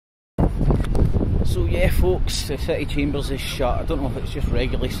So yeah folks, the city chambers is shut. I don't know if it's just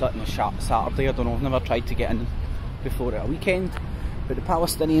regularly shut on a Saturday, I don't know, I've never tried to get in before at a weekend. But the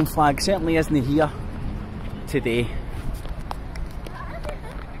Palestinian flag certainly isn't here today.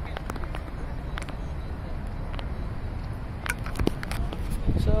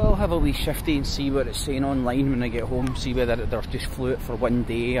 So I'll have a wee shifty and see what it's saying online when I get home, see whether they're just flew it for one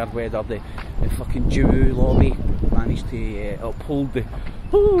day or whether the fucking Jew lobby managed to uphold the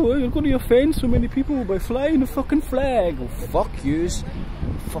 "oh, you're going to offend so many people by flying the fucking flag." Well, fuck yous,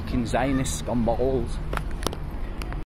 fucking Zionist scumballs.